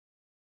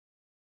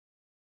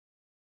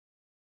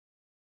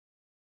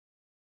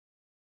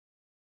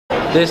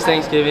This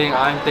Thanksgiving,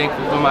 I'm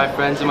thankful for my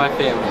friends and my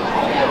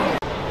family.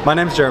 My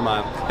name's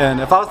Jeremiah, and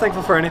if I was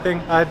thankful for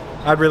anything,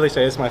 I'd really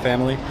say it's my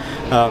family.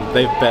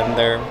 They've been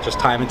there just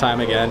time and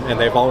time again, and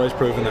they've always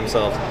proven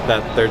themselves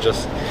that they're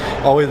just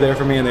always there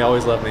for me, and they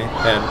always love me.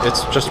 And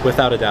it's just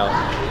without a doubt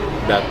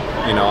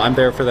that, you know, I'm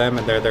there for them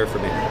and they're there for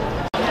me.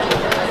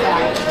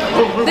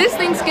 This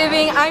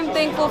Thanksgiving, I'm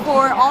thankful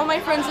for all my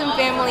friends and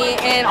family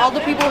and all the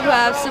people who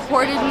have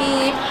supported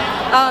me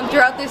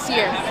throughout this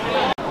year.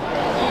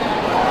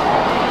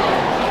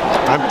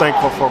 I'm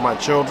thankful for my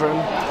children,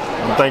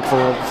 I'm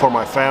thankful for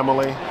my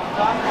family,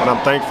 and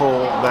I'm thankful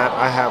that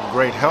I have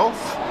great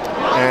health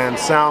and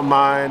sound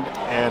mind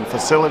and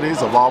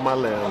facilities of all my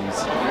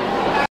limbs.